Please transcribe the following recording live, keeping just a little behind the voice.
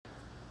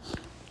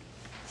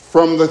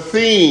from the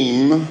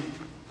theme,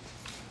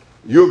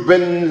 you've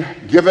been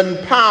given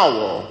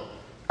power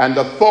and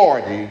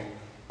authority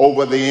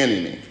over the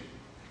enemy.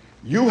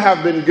 You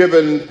have been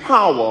given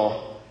power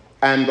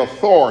and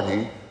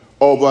authority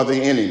over the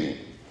enemy.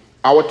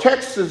 Our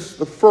text is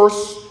the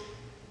first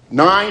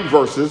 9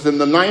 verses in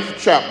the 9th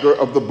chapter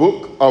of the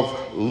book of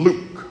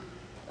Luke.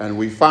 And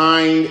we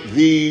find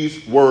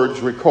these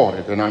words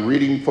recorded. And I'm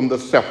reading from the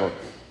Sefer.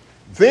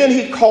 Then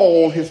he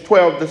called his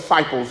 12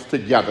 disciples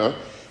together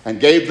and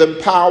gave them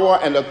power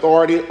and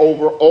authority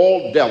over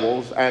all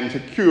devils and to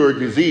cure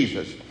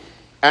diseases.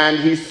 And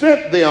he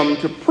sent them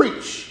to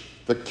preach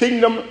the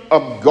kingdom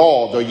of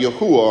God, or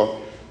Yahuwah,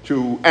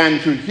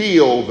 and to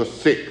heal the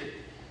sick.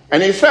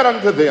 And he said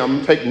unto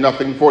them, take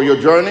nothing for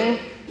your journey,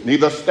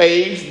 neither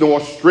staves nor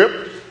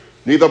strips,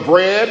 neither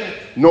bread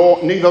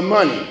neither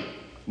money,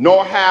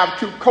 nor have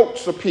 2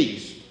 coats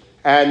apiece.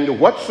 And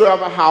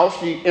whatsoever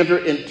house ye enter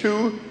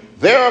into,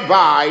 there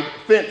abide,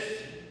 thence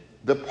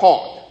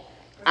depart.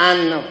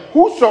 And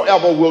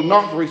whosoever will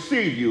not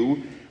receive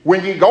you,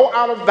 when ye go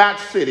out of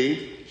that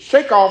city,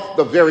 shake off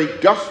the very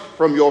dust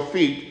from your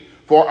feet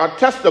for a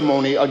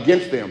testimony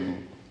against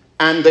them.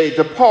 And they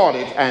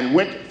departed and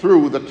went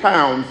through the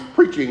towns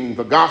preaching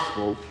the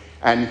gospel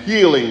and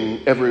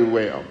healing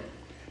everywhere.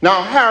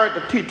 Now Herod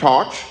the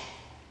Tetrarch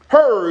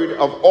heard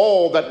of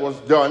all that was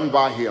done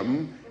by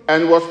him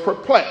and was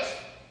perplexed,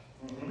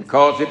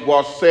 because it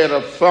was said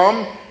of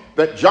some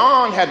that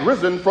John had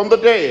risen from the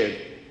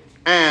dead,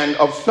 and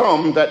of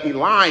some that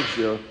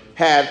Elijah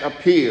had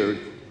appeared,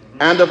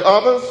 and of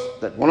others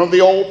that one of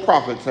the old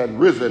prophets had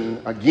risen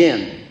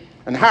again.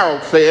 And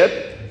Herod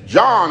said,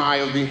 John I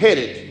have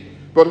beheaded,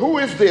 but who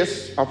is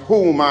this of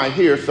whom I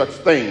hear such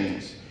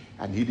things?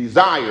 And he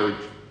desired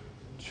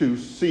to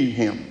see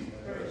him.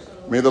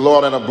 May the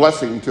Lord add a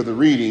blessing to the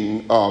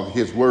reading of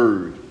his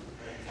word.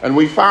 And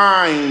we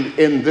find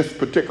in this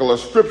particular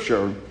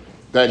scripture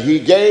that he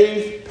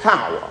gave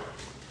power.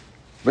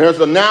 There's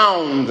a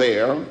noun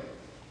there.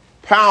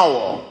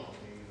 Power,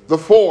 the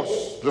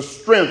force, the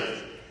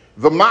strength,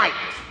 the might,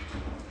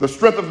 the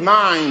strength of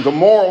mind, the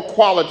moral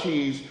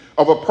qualities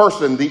of a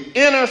person, the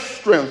inner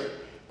strength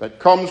that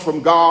comes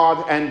from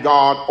God and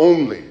God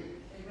only.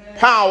 Amen.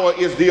 Power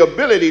is the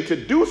ability to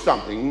do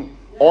something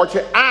or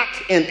to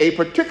act in a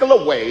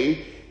particular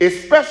way,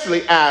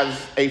 especially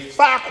as a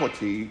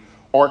faculty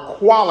or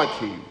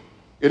quality.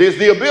 It is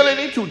the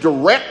ability to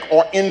direct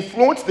or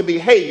influence the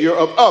behavior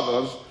of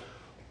others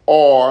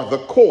or the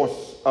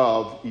course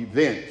of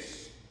events.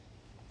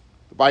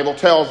 The Bible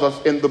tells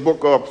us in the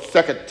book of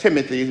 2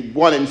 Timothy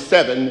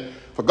 1:7,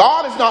 for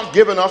God has not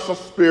given us a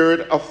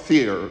spirit of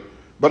fear,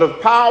 but of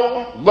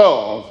power,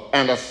 love,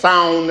 and a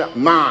sound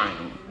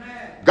mind.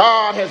 Amen.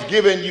 God has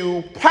given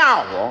you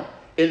power.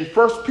 In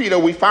 1 Peter,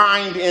 we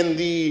find in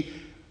the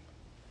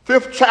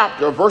 5th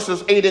chapter,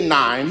 verses 8 and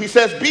 9, he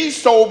says, be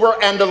sober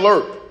and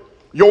alert.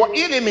 Your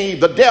enemy,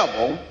 the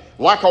devil,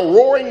 like a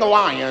roaring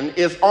lion,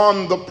 is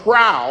on the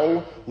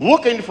prowl,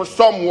 looking for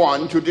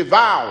someone to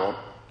devour.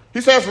 He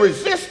says,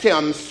 resist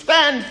him,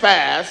 stand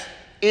fast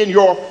in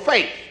your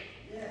faith,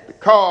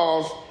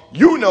 because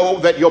you know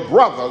that your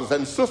brothers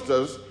and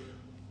sisters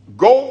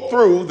go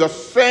through the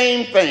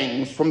same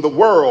things from the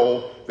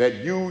world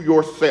that you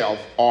yourself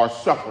are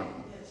suffering.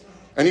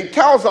 And he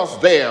tells us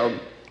there,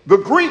 the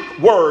Greek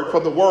word for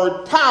the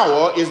word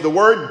power is the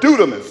word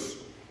dunamis.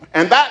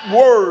 And that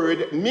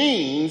word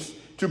means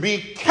to be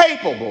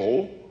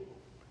capable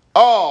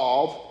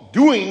of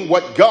doing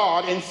what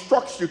God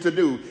instructs you to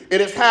do. It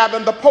is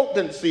having the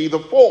potency, the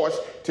force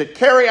to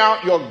carry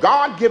out your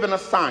God-given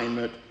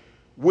assignment,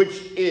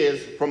 which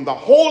is from the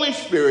Holy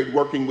Spirit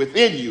working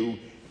within you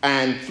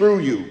and through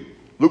you.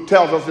 Luke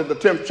tells us in the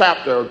 10th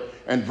chapter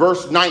and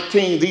verse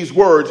 19 these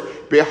words,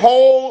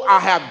 behold, I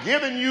have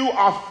given you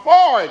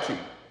authority,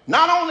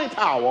 not only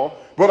power,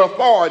 but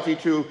authority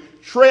to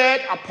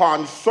tread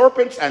upon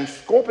serpents and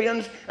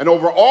scorpions and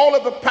over all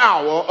of the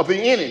power of the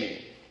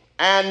enemy,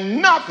 and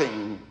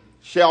nothing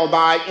shall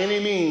by any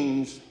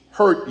means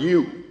hurt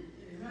you.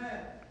 Amen.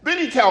 Then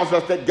he tells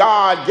us that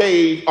God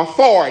gave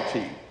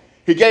authority.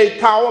 He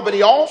gave power, but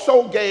he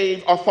also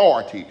gave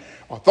authority.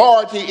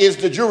 Authority is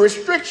the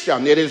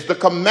jurisdiction. It is the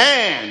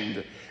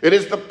command. It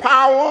is the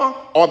power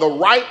or the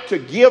right to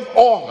give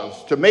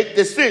orders, to make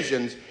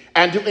decisions,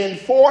 and to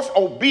enforce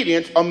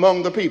obedience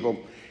among the people.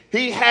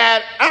 He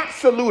had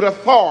absolute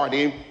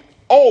authority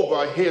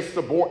over his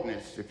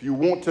subordinates. If you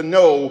want to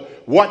know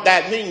what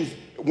that means,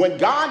 when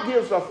God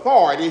gives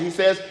authority, he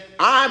says,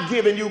 I've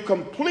given you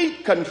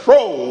complete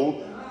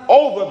control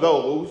over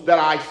those that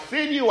I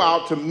send you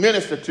out to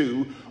minister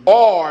to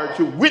or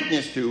to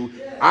witness to.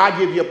 I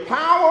give you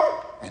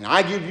power and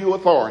I give you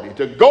authority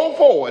to go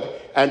forward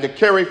and to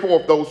carry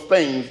forth those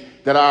things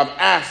that I've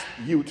asked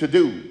you to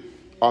do.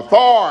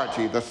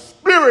 Authority, the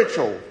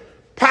spiritual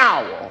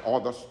power or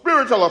the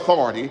spiritual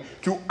authority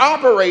to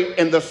operate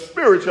in the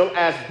spiritual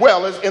as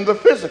well as in the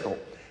physical.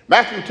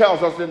 Matthew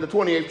tells us in the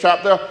 28th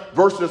chapter,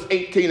 verses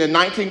 18 and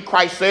 19,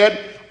 Christ said,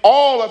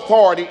 all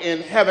authority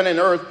in heaven and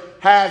earth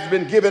has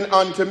been given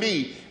unto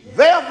me.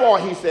 Therefore,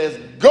 he says,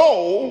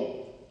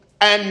 go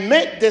and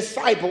make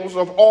disciples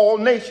of all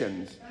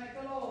nations.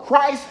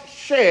 Christ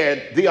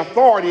shared the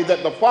authority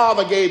that the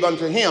Father gave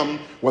unto him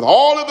with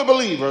all of the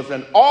believers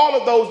and all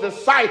of those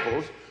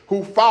disciples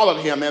who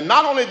followed him. And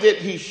not only did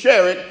he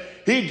share it,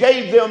 he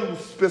gave them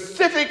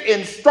specific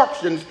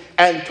instructions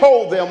and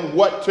told them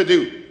what to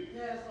do.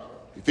 Yes,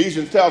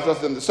 Ephesians tells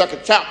us in the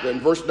 2nd chapter in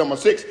verse number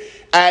 6,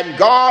 and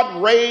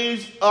God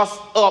raised us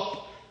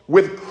up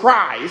with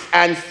Christ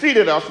and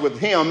seated us with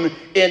him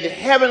in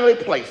heavenly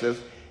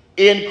places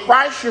in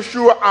Christ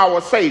Yeshua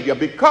our Savior,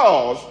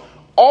 because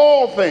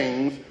all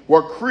things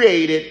were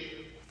created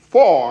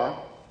for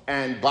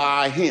and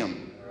by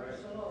him.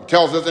 He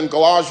tells us in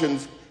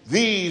Colossians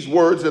these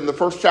words in the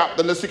 1st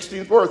chapter, in the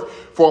 16th verse,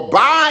 for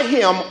by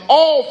him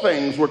all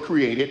things were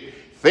created,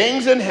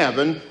 things in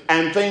heaven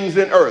and things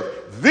in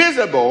earth,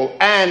 visible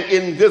and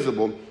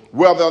invisible,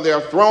 whether they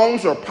are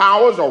thrones or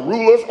powers or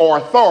rulers or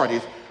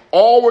authorities,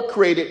 all were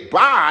created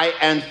by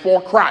and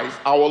for Christ,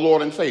 our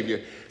Lord and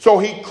Savior. So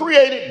he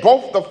created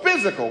both the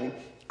physical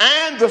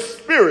and the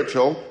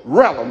spiritual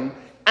realm,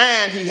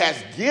 and he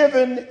has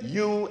given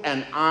you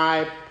and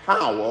I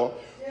power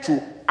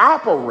to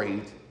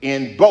operate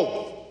in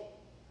both.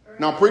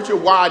 Now, preacher,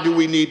 why do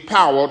we need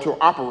power to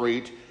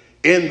operate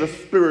in the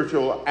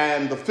spiritual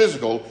and the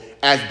physical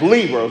as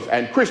believers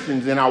and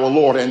Christians in our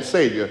Lord and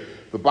Savior?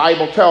 The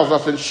Bible tells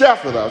us and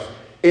shares with us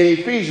in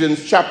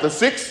Ephesians chapter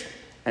 6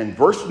 and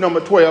verse number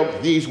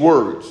 12 these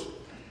words: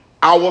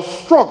 our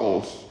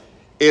struggles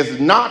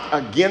is not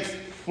against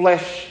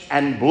flesh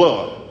and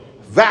blood.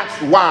 That's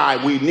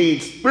why we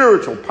need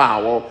spiritual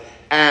power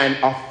and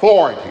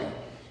authority.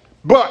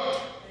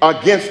 But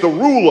against the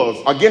rulers,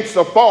 against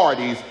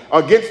authorities,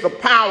 against the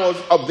powers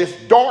of this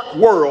dark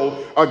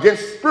world,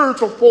 against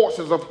spiritual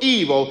forces of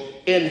evil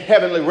in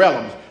heavenly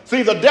realms.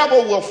 See, the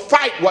devil will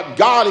fight what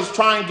God is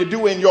trying to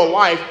do in your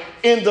life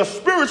in the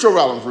spiritual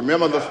realms.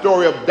 Remember the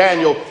story of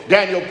Daniel.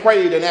 Daniel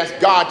prayed and asked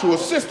God to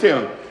assist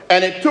him.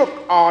 And it took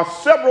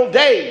several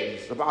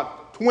days,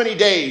 about 20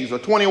 days or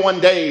 21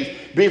 days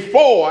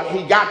before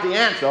he got the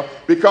answer,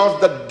 because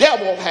the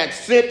devil had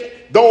sent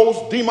those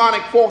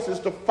demonic forces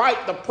to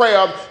fight the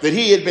prayer that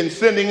he had been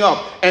sending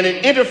up. And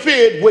it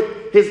interfered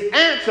with his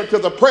answer to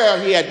the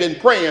prayer he had been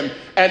praying.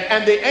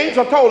 And the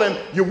angel told him,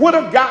 you would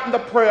have gotten the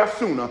prayer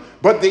sooner.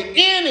 But the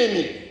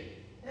enemy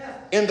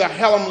in the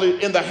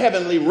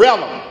heavenly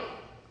realm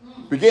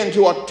began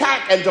to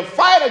attack and to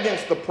fight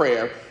against the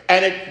prayer.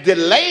 And it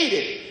delayed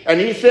it. And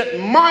he sent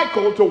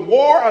Michael to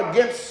war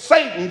against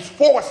Satan's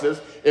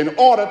forces in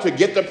order to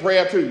get the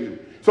prayer to you.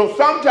 So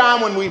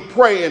sometime when we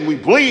pray and we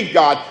believe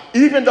God,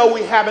 even though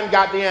we haven't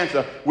got the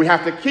answer, we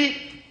have to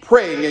keep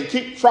praying and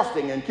keep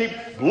trusting and keep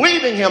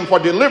believing him for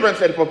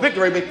deliverance and for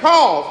victory,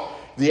 because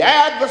the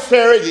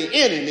adversary, the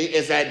enemy,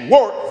 is at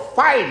work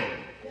fighting,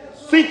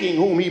 seeking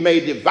whom he may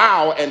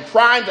devour and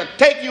trying to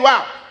take you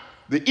out.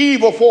 The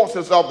evil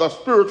forces of the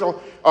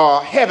spiritual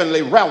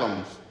heavenly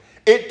realms.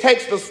 It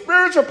takes the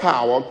spiritual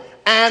power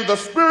and the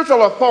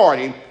spiritual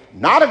authority,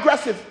 not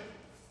aggressive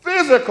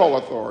physical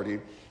authority,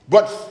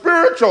 but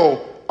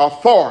spiritual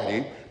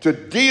authority to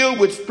deal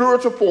with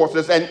spiritual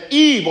forces and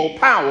evil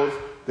powers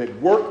that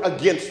work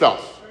against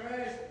us.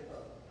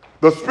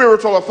 The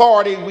spiritual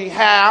authority we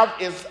have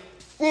is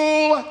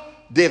full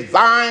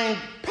divine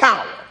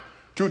power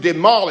to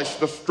demolish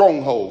the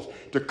strongholds,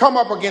 to come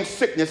up against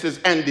sicknesses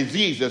and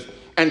diseases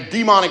and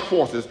demonic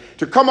forces,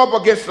 to come up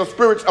against the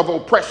spirits of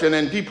oppression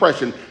and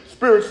depression,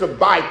 spirits of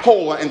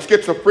bipolar and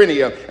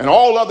schizophrenia and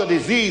all other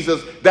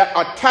diseases that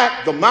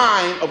attack the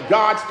mind of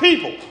God's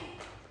people.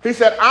 He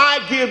said,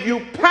 I give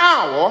you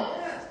power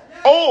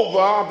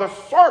over the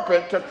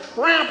serpent to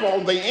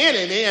trample the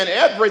enemy and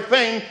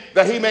everything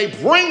that he may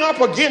bring up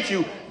against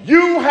you.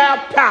 You have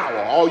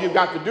power. All you've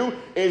got to do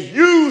is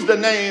use the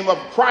name of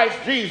Christ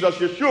Jesus,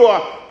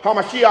 Yeshua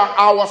HaMashiach,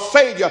 our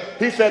Savior.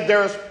 He said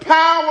there is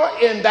power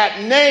in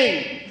that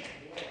name.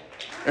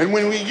 And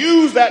when we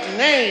use that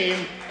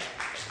name,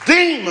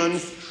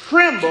 demons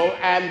tremble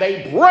and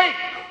they break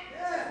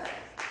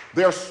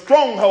their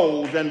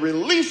strongholds and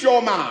release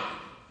your mind,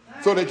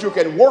 so that you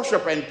can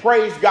worship and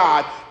praise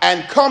God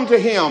and come to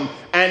him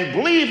and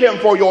believe him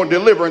for your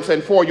deliverance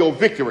and for your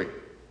victory.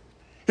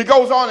 He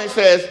goes on and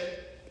says,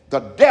 the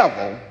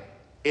devil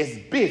is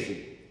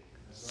busy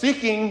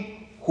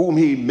seeking whom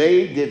he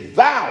may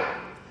devour.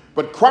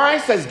 But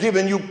Christ has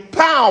given you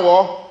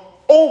power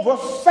over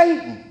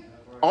Satan.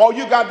 All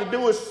you got to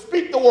do is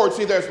speak the word.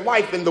 See, there's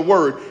life in the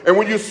word. And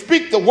when you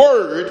speak the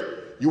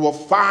word, you will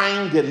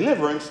find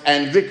deliverance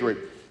and victory.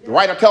 The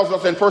writer tells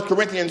us in 1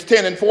 Corinthians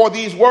 10 and 4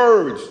 these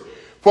words: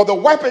 for the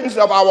weapons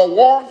of our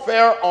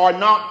warfare are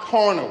not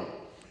carnal.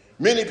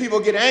 Many people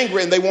get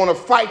angry and they want to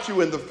fight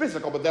you in the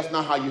physical, but that's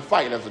not how you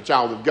fight as a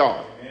child of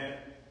God.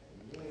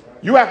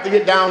 You have to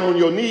get down on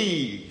your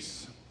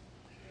knees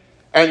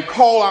and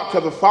call out to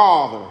the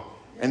Father.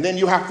 And then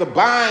you have to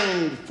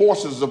bind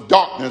forces of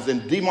darkness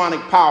and demonic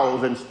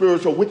powers and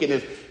spiritual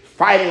wickedness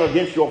fighting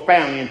against your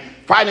family and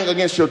fighting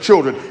against your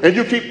children. And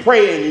you keep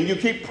praying and you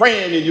keep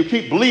praying and you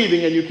keep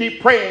believing and you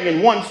keep praying.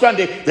 And one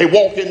Sunday they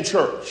walk in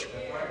church.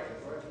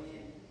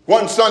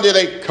 One Sunday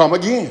they come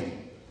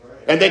again.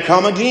 And they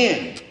come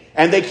again.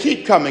 And they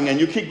keep coming,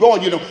 and you keep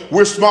going. You know,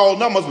 we're small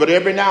numbers, but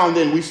every now and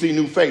then we see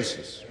new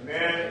faces.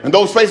 Amen. And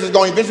those faces are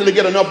going to eventually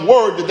get enough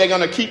word that they're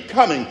going to keep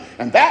coming.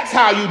 And that's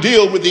how you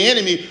deal with the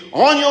enemy,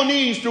 on your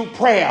knees through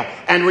prayer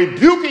and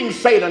rebuking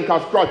Satan.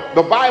 Because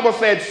the Bible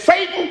said,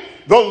 Satan,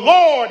 the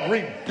Lord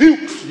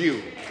rebukes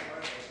you.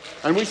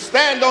 And we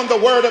stand on the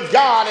word of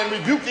God and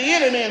rebuke the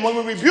enemy. And when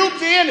we rebuke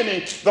the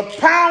enemy, the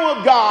power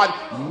of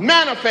God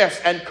manifests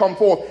and come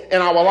forth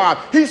in our lives.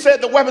 He said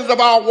the weapons of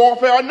our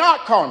warfare are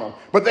not carnal,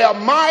 but they are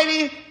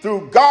mighty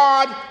through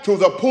God to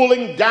the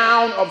pulling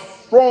down of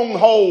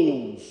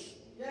strongholds.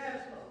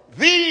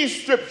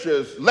 These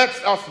scriptures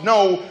lets us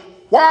know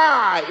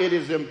why it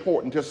is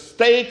important to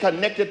stay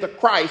connected to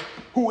Christ,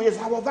 who is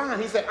our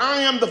vine. He said,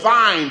 I am the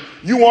vine,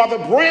 you are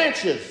the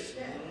branches.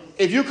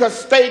 If you can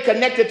stay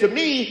connected to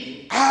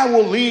me, I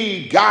will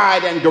lead,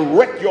 guide, and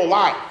direct your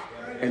life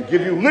and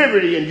give you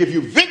liberty and give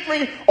you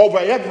victory over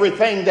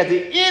everything that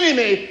the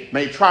enemy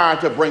may try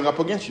to bring up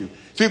against you.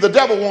 See, the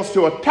devil wants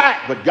to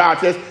attack, but God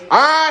says,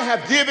 I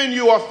have given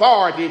you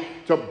authority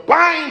to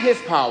bind his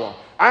power.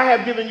 I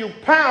have given you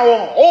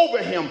power over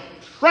him.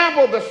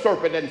 Trample the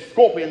serpent and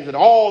scorpions and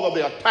all of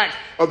the attacks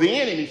of the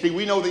enemy. See,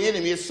 we know the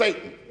enemy is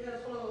Satan.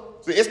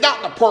 See, it's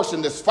not the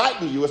person that's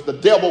fighting you, it's the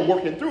devil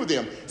working through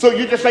them. So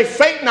you just say,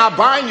 Satan, I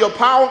bind your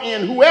power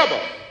in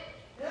whoever,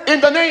 in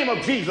the name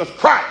of Jesus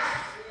Christ.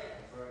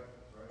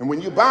 And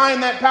when you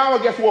bind that power,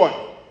 guess what?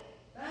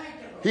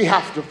 He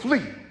has to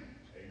flee.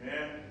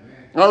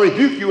 I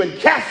rebuke you and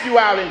cast you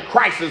out in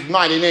Christ's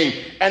mighty name.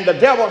 And the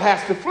devil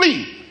has to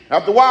flee.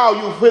 After a while,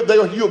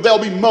 they'll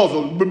be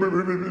muzzled,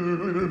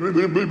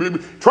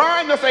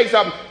 trying to say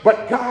something,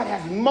 but God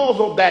has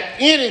muzzled that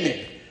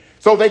enemy.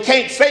 So they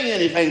can't say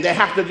anything. They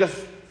have to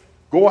just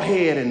go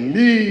ahead and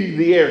leave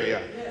the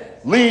area,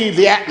 leave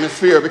the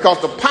atmosphere, because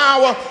the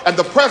power and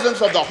the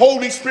presence of the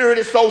Holy Spirit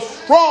is so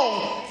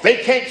strong, they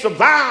can't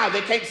survive.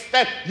 They can't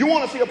stand. You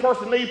want to see a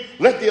person leave?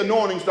 Let the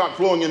anointing start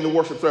flowing in the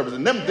worship service,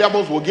 and them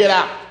devils will get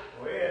out.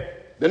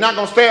 They're not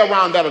going to stay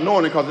around that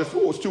anointing because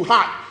it's too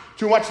hot,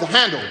 too much to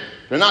handle.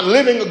 They're not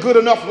living a good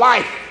enough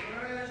life.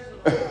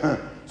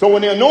 So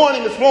when the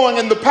anointing is flowing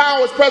in the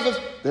power is presence,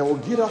 they will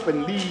get up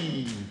and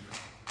leave.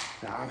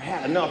 Now, I've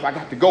had enough. I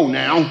got to go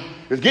now.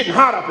 It's getting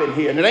hot up in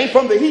here. And it ain't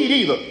from the heat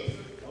either.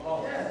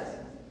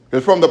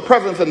 It's from the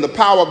presence and the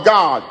power of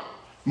God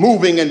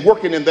moving and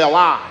working in their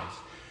lives.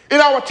 In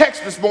our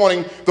text this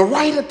morning, the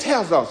writer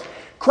tells us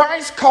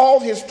Christ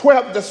called his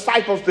 12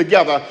 disciples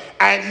together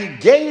and he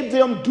gave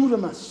them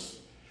dunamis,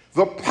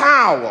 the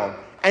power,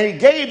 and he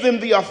gave them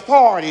the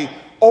authority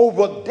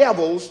over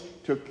devils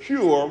to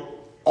cure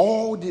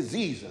all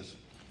diseases.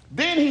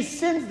 Then he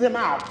sends them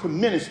out to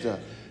minister,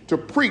 to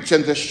preach,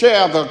 and to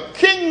share the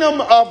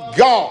kingdom of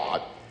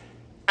God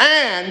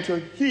and to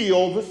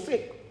heal the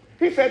sick.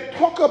 He said,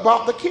 talk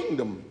about the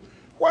kingdom.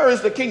 Where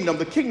is the kingdom?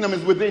 The kingdom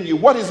is within you.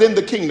 What is in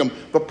the kingdom?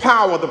 The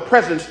power, the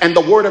presence, and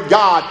the word of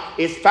God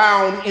is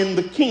found in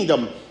the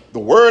kingdom. The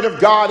word of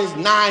God is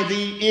nigh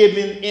thee,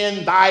 even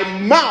in thy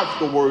mouth,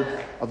 the word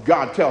of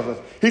God tells us.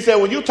 He said,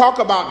 when you talk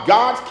about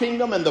God's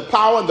kingdom and the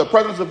power and the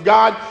presence of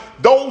God,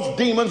 those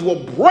demons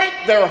will break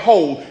their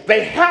hold.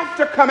 They have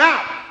to come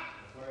out.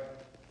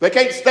 They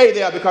can't stay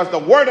there because the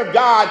word of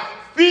God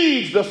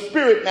feeds the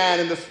spirit man,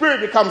 and the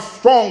spirit becomes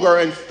stronger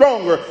and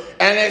stronger.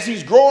 And as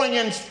he's growing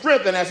in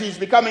strength and as he's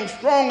becoming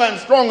stronger and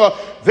stronger,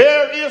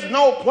 there is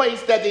no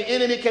place that the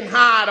enemy can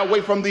hide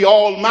away from the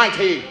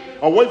Almighty,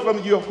 away from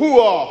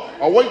Yahuwah,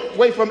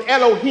 away from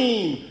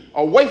Elohim,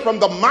 away from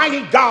the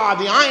mighty God,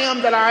 the I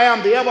am that I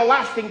am, the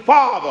everlasting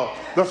Father,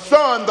 the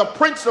Son, the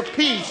Prince of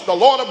Peace, the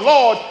Lord of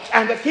Lords,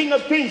 and the King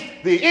of Kings.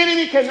 The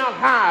enemy cannot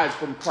hide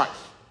from Christ.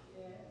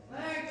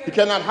 He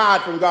cannot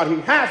hide from God.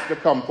 He has to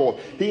come forth.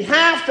 He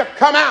has to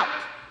come out.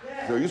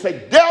 So you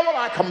say, devil,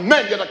 I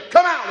command you to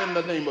come out in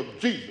the name of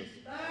Jesus.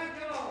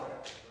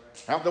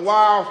 After a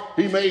while,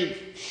 he may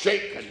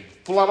shake and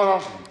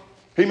flutter.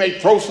 He may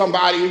throw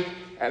somebody,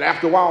 and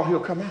after a while, he'll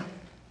come out.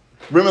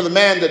 Remember the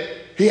man that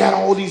he had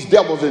all these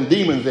devils and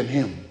demons in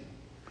him.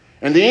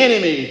 And the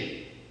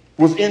enemy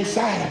was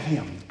inside of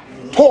him,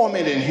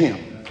 tormenting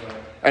him.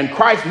 And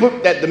Christ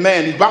looked at the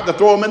man. He's about to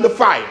throw him in the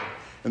fire.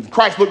 And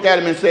Christ looked at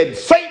him and said,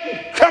 Satan,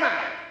 come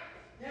out.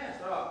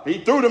 He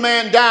threw the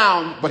man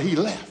down, but he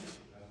left.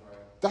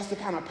 That's the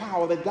kind of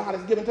power that God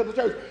has given to the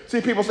church.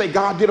 See, people say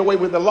God did away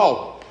with the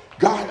law.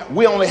 God,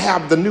 we only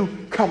have the new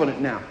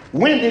covenant now.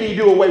 When did he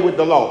do away with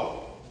the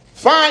law?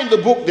 Find the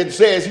book that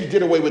says he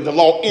did away with the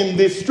law in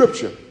this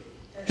scripture.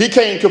 He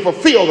came to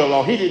fulfill the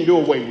law. He didn't do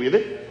away with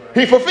it.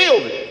 He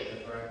fulfilled it.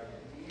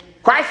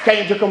 Christ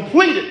came to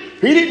complete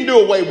it. He didn't do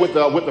away with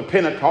the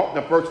Pentateuch,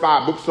 the first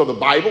 5 books of the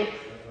Bible.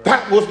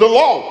 That was the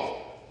law.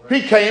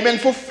 He came and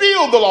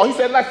fulfilled the law. He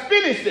said, let's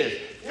finish this.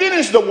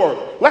 Finish the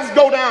work. Let's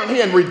go down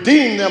here and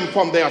redeem them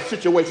from their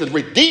situations.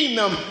 Redeem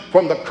them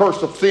from the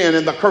curse of sin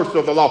and the curse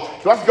of the law.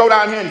 So let's go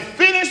down here and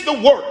finish the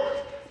work.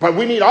 But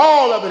we need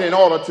all of it in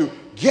order to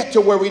get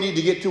to where we need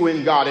to get to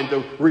in God and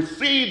to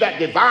receive that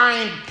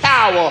divine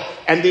power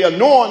and the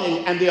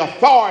anointing and the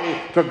authority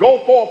to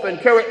go forth and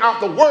carry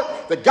out the work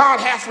that God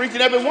has for each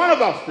and every one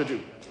of us to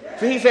do.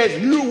 So he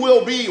says, you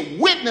will be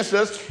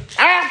witnesses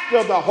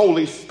after the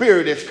Holy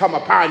Spirit has come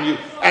upon you,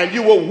 and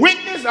you will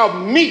witness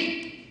of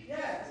me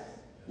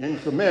in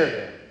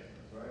Samaria,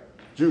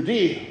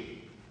 Judea,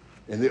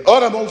 in the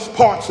uttermost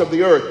parts of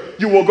the earth.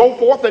 You will go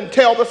forth and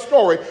tell the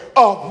story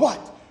of what?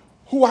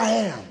 Who I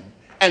am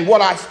and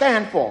what I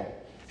stand for.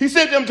 He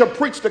sent them to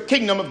preach the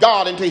kingdom of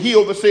God and to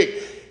heal the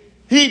sick.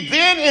 He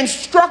then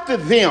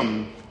instructed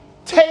them,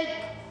 take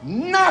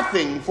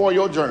nothing for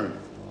your journey.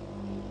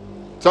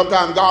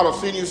 Sometimes God will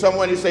send you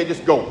somewhere and he say,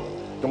 just go.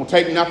 Don't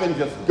take nothing,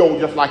 just go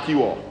just like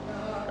you are.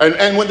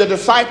 And when the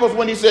disciples,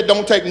 when he said,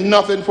 don't take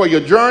nothing for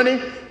your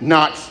journey,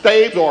 not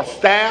staves or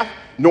staff,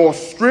 nor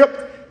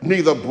strip,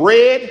 neither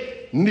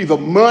bread, neither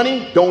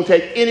money, don't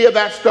take any of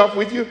that stuff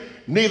with you,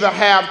 neither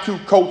have 2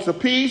 coats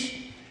apiece.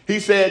 He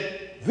said,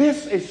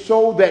 this is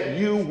so that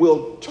you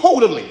will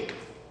totally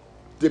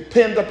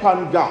depend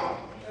upon God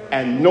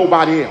and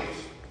nobody else.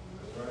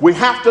 We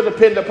have to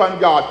depend upon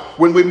God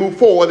when we move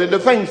forward in the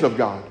things of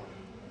God.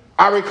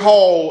 I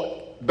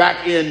recall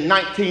back in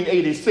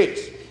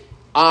 1986,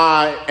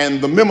 I and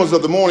the members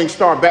of the Morning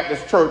Star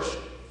Baptist Church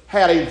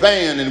had a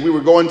van, and we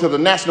were going to the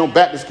National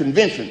Baptist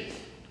Convention.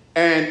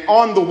 And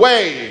on the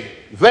way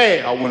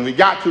there, when we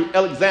got to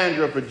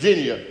Alexandria,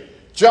 Virginia,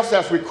 just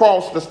as we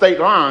crossed the state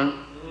line,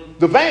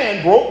 the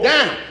van broke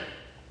down.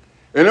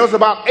 And there was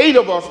about 8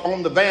 of us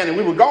on the van, and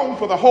we were gone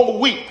for the whole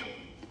week.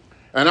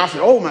 And I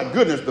said, oh my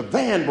goodness, the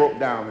van broke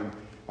down. And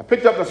I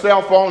picked up the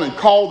cell phone and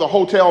called the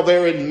hotel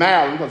there in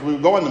Maryland, because we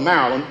were going to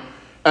Maryland.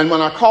 And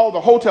when I called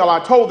the hotel, I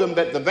told them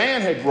that the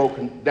van had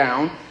broken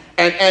down,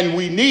 and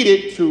we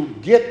needed to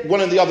get one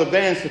of the other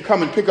vans to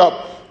come and pick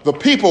up the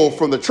people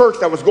from the church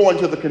that was going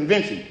to the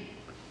convention.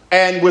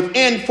 And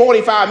within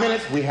 45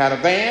 minutes, we had a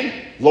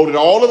van, loaded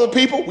all of the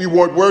people. We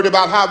weren't worried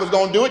about how I was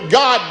going to do it.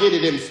 God did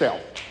it himself.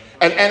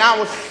 And I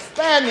was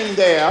standing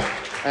there,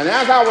 and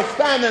as I was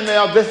standing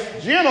there,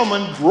 this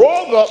gentleman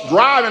drove up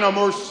driving a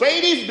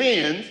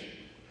Mercedes-Benz.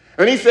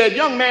 And he said,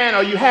 young man,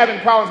 are you having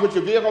problems with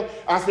your vehicle?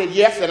 I said,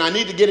 yes, and I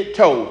need to get it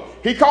towed.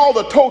 He called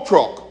a tow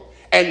truck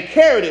and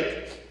carried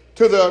it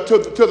to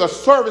the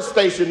service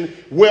station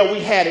where we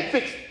had it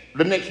fixed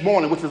the next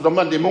morning, which was a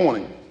Monday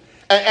morning.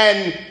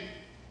 And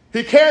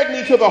he carried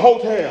me to the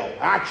hotel.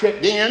 I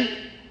checked in,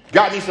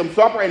 got me some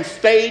supper, and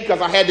stayed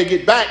because I had to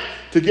get back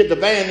to get the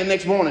van the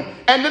next morning.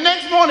 And the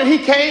next morning he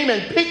came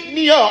and picked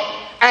me up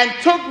and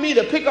took me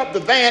to pick up the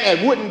van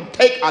and wouldn't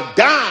take a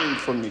dime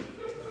from me.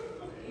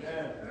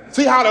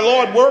 See how the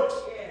Lord works?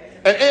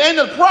 And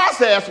in the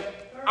process,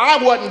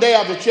 I wasn't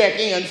there to check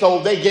in,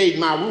 so they gave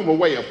my room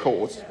away, of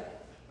course.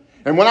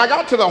 And when I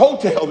got to the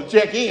hotel to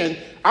check in,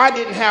 I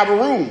didn't have a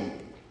room.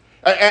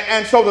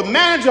 And so the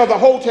manager of the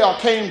hotel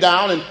came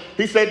down and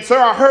he said, sir,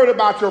 I heard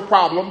about your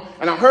problem,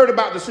 and I heard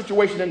about the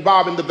situation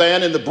involving the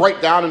van and the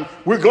breakdown, and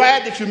we're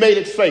glad that you made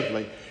it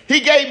safely. He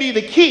gave me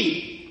the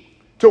key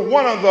to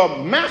one of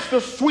the master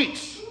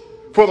suites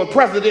for the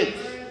president.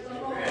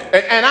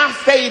 And I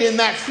stayed in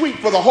that suite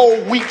for the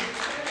whole week.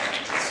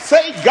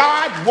 Say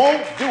God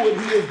won't do it.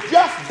 He is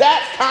just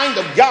that kind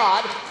of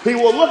God. He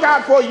will look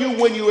out for you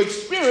when you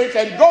experience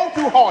and go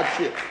through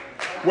hardship.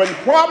 When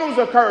problems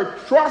occur,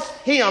 trust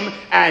him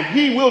and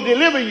he will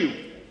deliver you.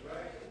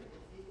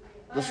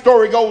 The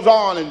story goes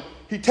on and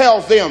he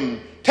tells them,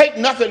 take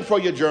nothing for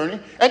your journey.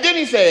 And then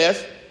he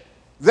says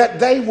that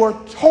they were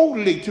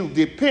totally to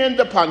depend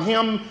upon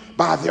him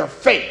by their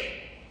faith.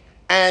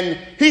 And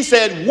he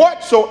said,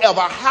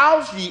 whatsoever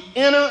house ye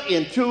enter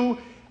into,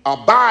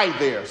 abide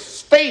there,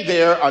 stay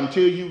there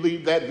until you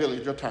leave that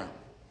village or town.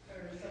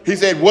 He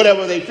said,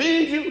 whatever they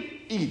feed you,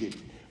 eat it.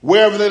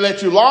 Wherever they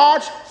let you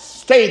lodge,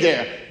 stay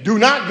there. Do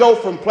not go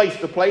from place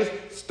to place.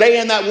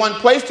 Stay in that one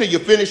place till you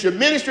finish your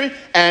ministry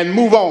and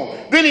move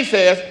on. Then he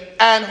says,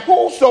 and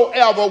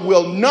whosoever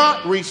will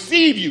not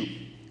receive you,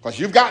 because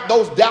you've got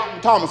those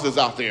doubting Thomases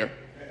out there.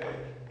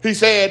 He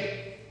said,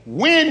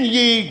 when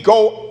ye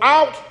go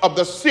out of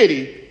the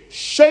city,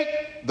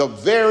 shake the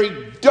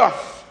very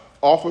dust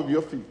off of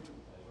your feet.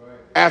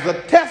 As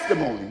a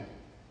testimony,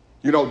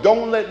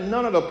 don't let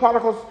none of the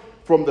particles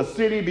from the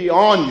city be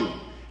on you.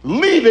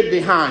 Leave it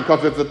behind,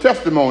 because it's a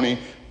testimony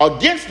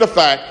against the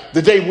fact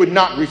that they would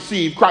not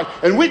receive Christ.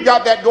 And we've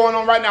got that going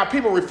on right now.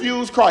 People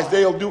refuse Christ.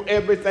 They'll do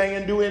everything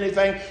and do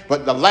anything,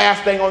 but the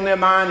last thing on their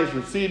mind is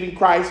receiving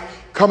Christ,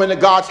 coming to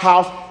God's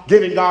house,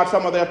 giving God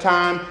some of their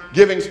time,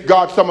 giving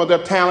God some of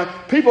their talent.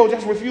 People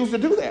just refuse to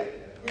do that.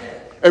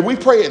 And we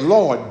pray,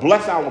 Lord,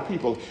 bless our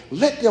people.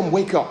 Let them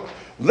wake up.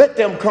 Let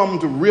them come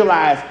to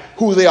realize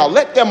who they are.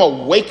 Let them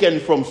awaken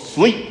from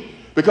sleep.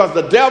 Because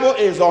the devil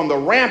is on the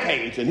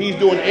rampage and he's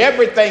doing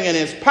everything in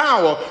his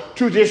power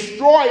to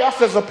destroy us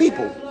as a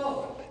people.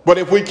 But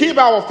if we keep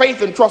our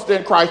faith and trust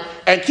in Christ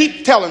and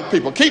keep telling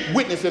people, keep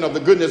witnessing of the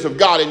goodness of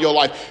God in your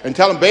life and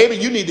tell them, baby,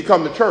 you need to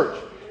come to church.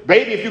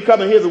 Baby, if you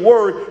come and hear the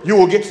word, you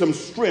will get some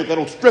strength.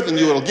 It'll strengthen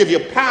you. It'll give you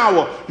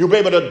power. You'll be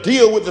able to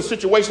deal with the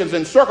situations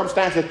and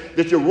circumstances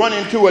that you run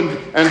into and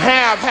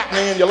have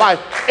happening in your life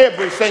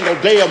every single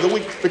day of the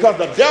week, because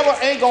the devil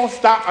ain't going to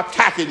stop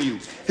attacking you.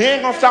 He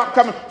ain't going to stop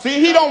coming. See,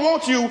 he don't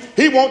want you.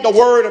 He wants the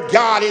word of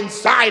God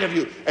inside of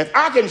you. If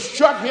I can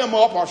shut him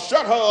up or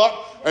shut her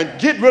up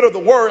and get rid of the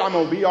word, I'm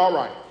going to be all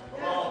right.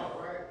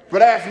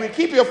 But as we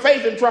keep your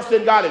faith and trust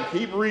in God and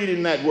keep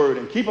reading that word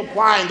and keep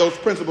applying those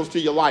principles to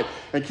your life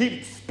and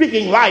keep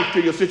speaking life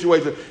to your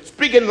situation,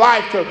 speaking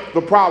life to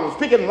the problems,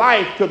 speaking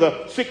life to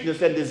the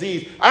sickness and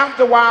disease,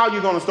 after a while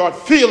you're going to start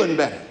feeling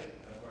better.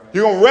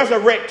 You're going to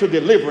resurrect to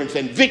deliverance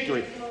and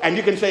victory. And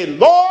you can say,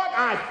 Lord,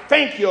 I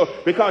thank you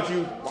because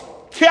you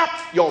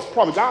kept your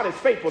promise. God is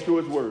faithful to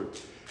his word.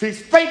 He's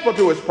faithful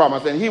to his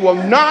promise, and he will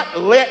not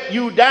let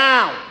you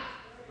down.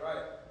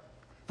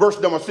 Verse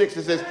number 6,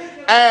 it says,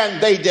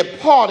 and they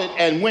departed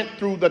and went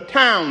through the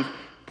towns,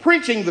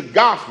 preaching the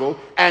gospel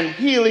and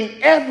healing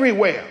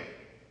everywhere.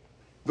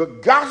 The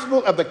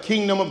gospel of the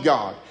kingdom of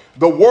God,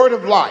 the word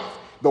of life.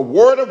 The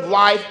word of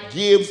life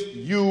gives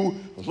you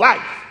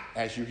life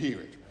as you hear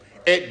it.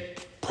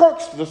 It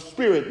perks the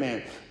spirit,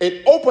 man.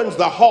 It opens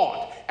the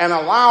heart and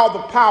allow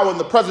the power and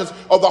the presence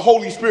of the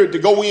Holy Spirit to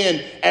go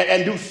in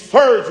and do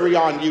surgery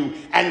on you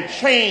and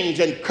change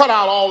and cut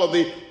out all of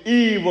the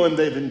evil and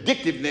the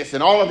vindictiveness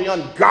and all of the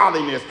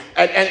ungodliness.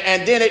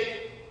 And then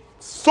it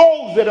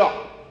sews it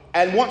up.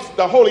 And once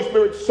the Holy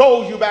Spirit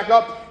sews you back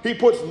up, he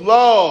puts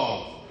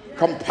love,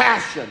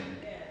 compassion,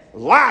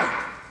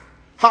 life,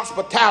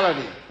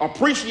 hospitality,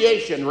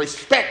 appreciation,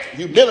 respect,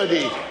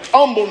 humility,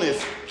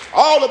 humbleness,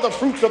 all of the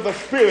fruits of the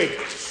Spirit,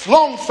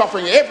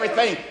 long-suffering,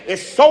 everything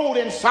is sold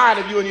inside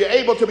of you, and you're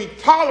able to be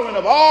tolerant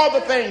of all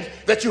the things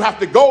that you have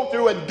to go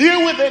through and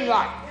deal with in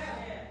life.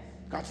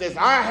 God says,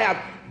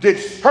 I did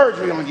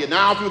surgery on you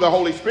now through the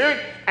Holy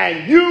Spirit,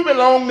 and you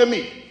belong to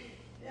me.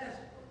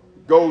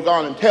 Goes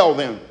on and tell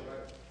them.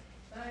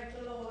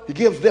 He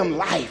gives them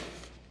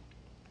life.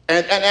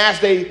 And as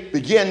they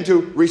begin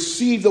to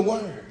receive the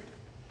word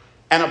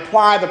and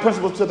apply the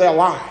principles to their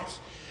lives,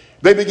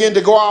 they begin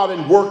to go out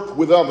and work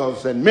with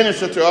others and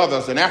minister to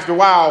others. And after a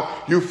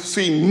while, you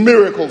see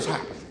miracles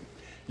happen.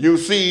 You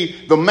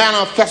see the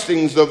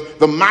manifestings of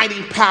the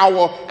mighty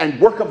power and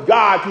work of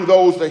God through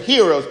those, the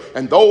hearers,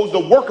 and those, the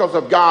workers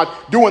of God,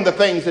 doing the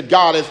things that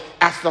God has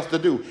asked us to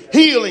do.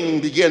 Healing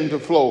begin to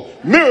flow.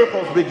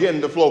 Miracles begin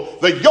to flow.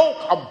 The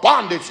yoke of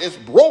bondage is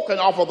broken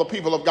off of the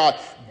people of God.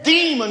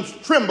 Demons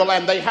tremble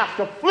and they have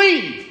to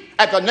flee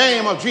at the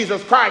name of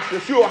Jesus Christ,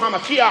 Yeshua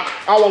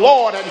HaMashiach, our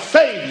Lord and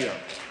Savior.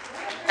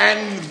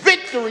 And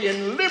victory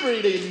and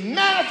liberty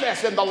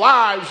manifest in the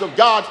lives of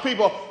God's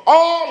people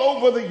all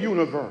over the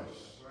universe.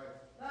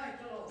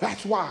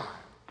 That's why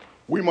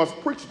we must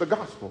preach the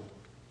gospel.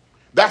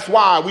 That's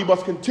why we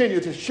must continue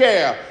to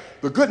share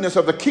the goodness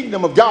of the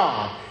kingdom of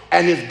God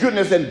and his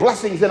goodness and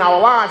blessings in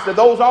our lives to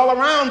those all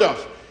around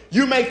us.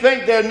 You may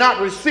think they're not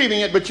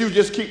receiving it, but you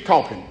just keep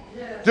talking.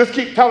 Just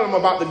keep telling them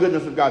about the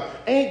goodness of God.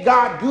 Ain't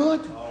God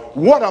good?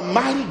 What a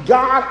mighty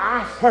God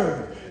I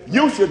serve.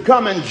 You should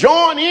come and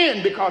join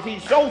in because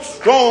he's so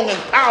strong and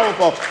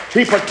powerful.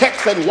 He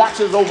protects and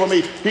watches over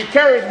me. He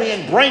carries me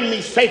and brings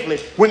me safely.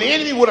 When the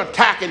enemy would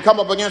attack and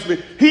come up against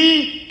me,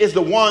 he is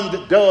the one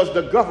that does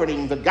the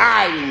governing, the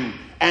guiding,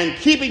 and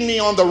keeping me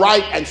on the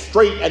right and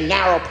straight and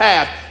narrow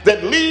path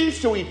that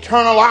leads to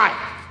eternal life.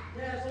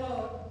 Yes,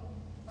 Lord.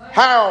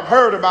 Harold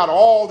heard about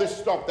all this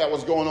stuff that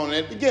was going on, and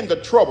it began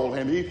to trouble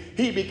him.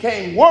 He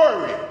became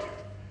worried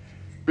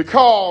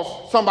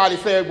because somebody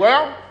said,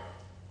 well,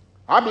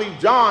 I believe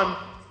John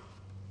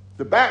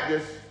the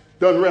Baptist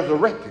done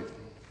resurrected.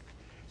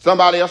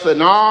 Somebody else said,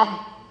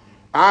 nah,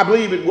 I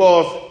believe it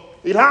was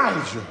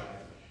Elijah.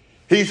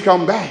 He's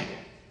come back.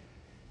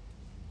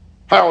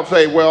 Harold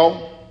said,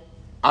 well,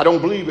 I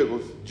don't believe it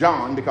was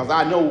John because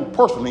I know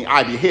personally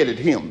I beheaded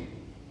him.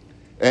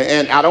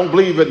 And I don't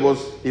believe it was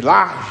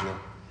Elijah.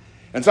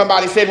 And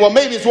somebody said, well,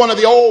 maybe it's one of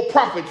the old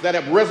prophets that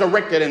have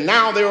resurrected and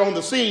now they're on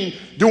the scene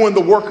doing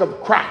the work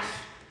of Christ.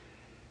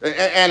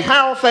 And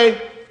Harold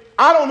said,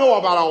 I don't know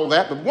about all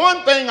that, but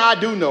one thing I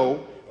do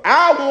know,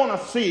 I want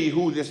to see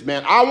who this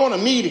man, I want to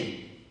meet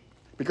him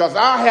because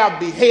I have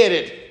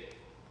beheaded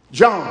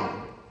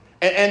John.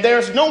 And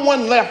there's no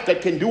one left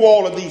that can do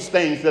all of these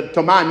things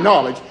to my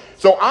knowledge.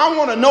 So I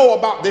want to know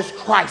about this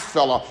Christ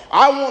fella.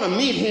 I want to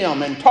meet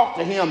him and talk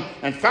to him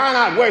and find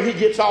out where he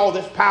gets all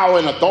this power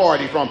and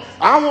authority from.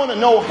 I want to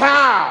know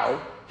how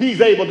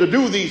he's able to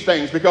do these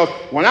things because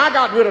when I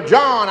got rid of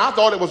John, I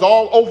thought it was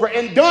all over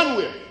and done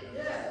with.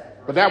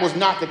 But that was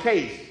not the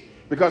case.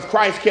 Because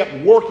Christ kept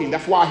working.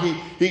 That's why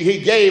he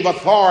gave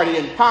authority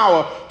and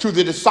power to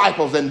the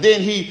disciples. And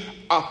then he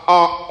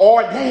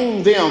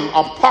ordained them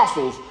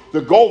apostles to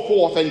go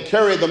forth and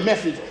carry the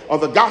message of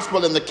the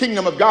gospel and the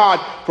kingdom of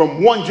God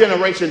from one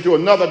generation to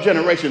another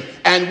generation.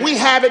 And we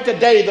have it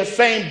today, the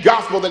same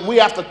gospel that we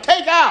have to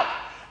take out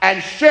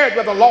and share it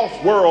with the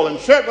lost world and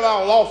share it with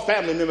our lost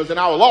family members and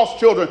our lost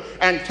children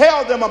and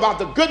tell them about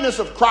the goodness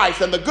of Christ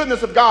and the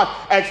goodness of God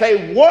and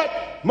say, what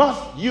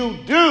must you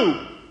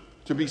do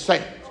to be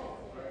saved?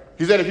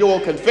 He said, if you will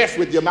confess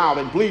with your mouth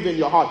and believe in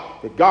your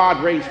heart that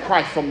God raised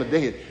Christ from the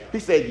dead, he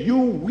said, you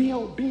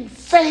will be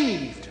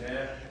saved.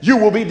 You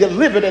will be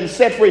delivered and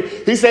set free.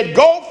 He said,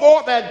 go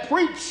forth and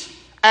preach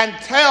and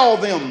tell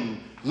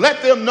them,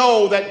 let them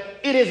know that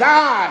it is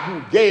I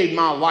who gave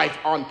my life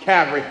on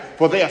Calvary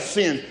for their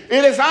sins.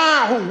 It is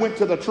I who went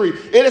to the tree.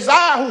 It is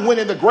I who went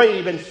in the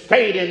grave and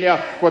stayed in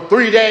there for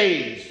 3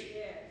 days.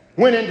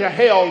 Went into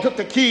hell and took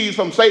the keys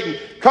from Satan,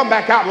 come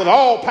back out with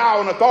all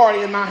power and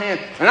authority in my hand.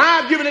 And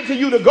I've given it to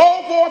you to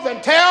go forth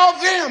and tell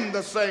them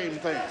the same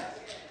thing.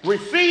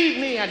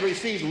 Receive me and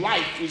receive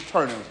life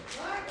eternal.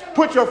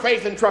 Put your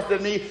faith and trust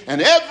in me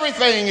and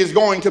everything is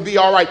going to be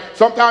all right.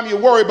 Sometimes you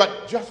worry,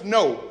 but just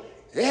know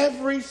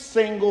every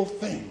single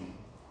thing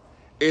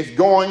is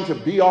going to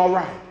be all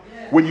right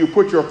when you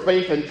put your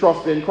faith and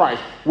trust in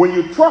Christ. When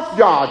you trust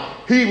God,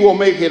 he will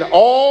make it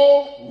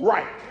all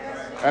right.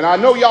 And I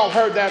know y'all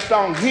heard that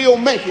song, he'll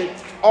make it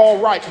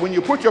all right. When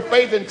you put your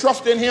faith and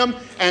trust in him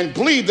and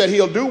believe that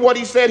he'll do what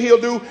he said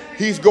he'll do,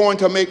 he's going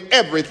to make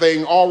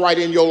everything all right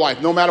in your life.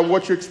 No matter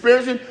what you're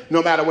experiencing,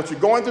 no matter what you're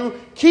going through,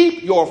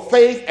 keep your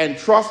faith and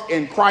trust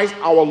in Christ,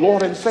 our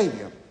Lord and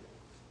Savior.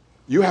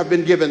 You have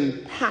been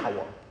given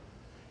power.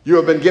 You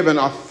have been given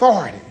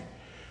authority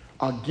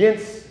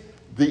against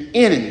the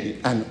enemy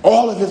and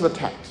all of his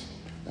attacks.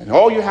 And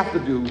all you have to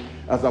do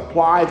is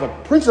apply the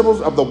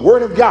principles of the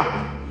Word of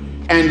God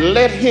and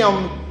let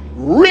him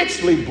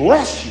richly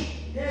bless you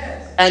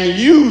and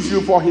use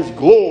you for his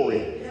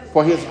glory,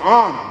 for his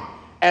honor,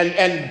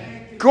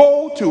 and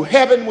go to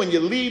heaven when you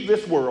leave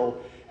this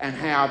world and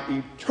have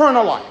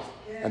eternal life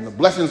and the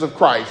blessings of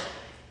Christ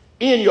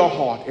in your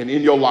heart and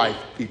in your life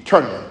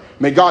eternally.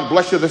 May God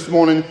bless you this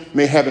morning.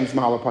 May heaven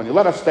smile upon you.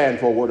 Let us stand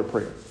for a word of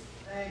prayer.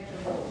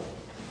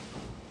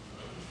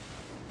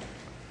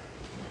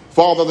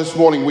 Father, this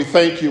morning we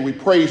thank you. We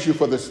praise you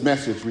for this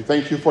message. We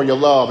thank you for your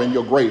love and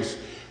your grace.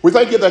 We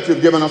thank you that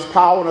you've given us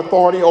power and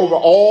authority over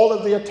all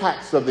of the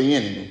attacks of the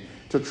enemy,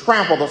 to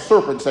trample the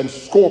serpents and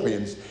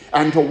scorpions,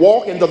 and to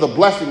walk into the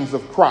blessings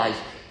of Christ,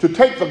 to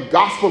take the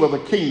gospel of the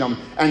kingdom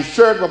and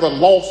share it with a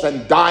lost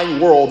and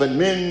dying world, that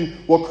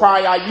men will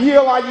cry, I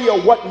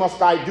yield, what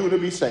must I do to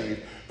be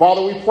saved?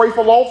 Father, we pray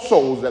for lost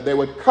souls that they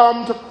would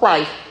come to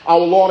Christ, our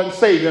Lord and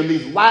Savior, in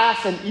these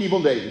last and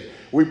evil days.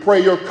 We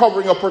pray your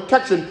covering of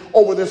protection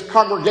over this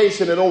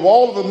congregation and over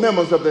all of the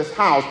members of this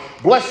house.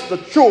 Bless the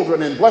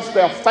children and bless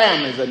their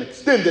families and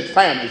extended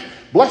families.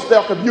 Bless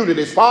their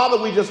communities.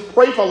 Father, we just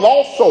pray for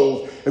lost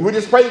souls. And we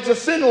just pray that you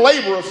send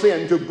laborers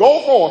in to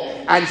go forth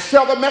and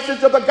share the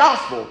message of the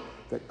gospel,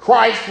 that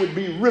Christ would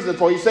be risen.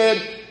 For he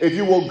said, if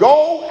you will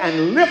go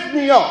and lift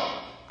me up,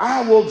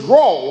 I will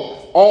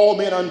draw all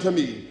men unto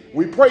me.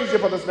 We praise you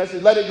for this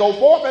message. Let it go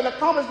forth and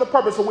accomplish the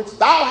purpose for which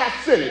thou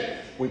hast sent it.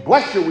 We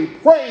bless you. We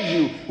praise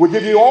you. We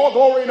give you all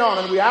glory and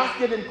honor. And we ask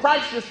it in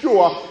Christ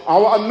Yeshua,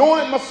 our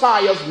anointed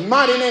Messiah's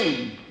mighty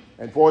name.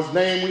 And for his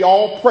name we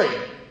all pray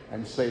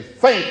and say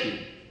thank you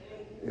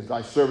is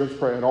thy servant's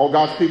prayer. And all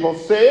God's people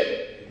say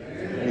it.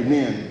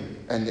 Amen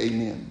and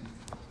amen.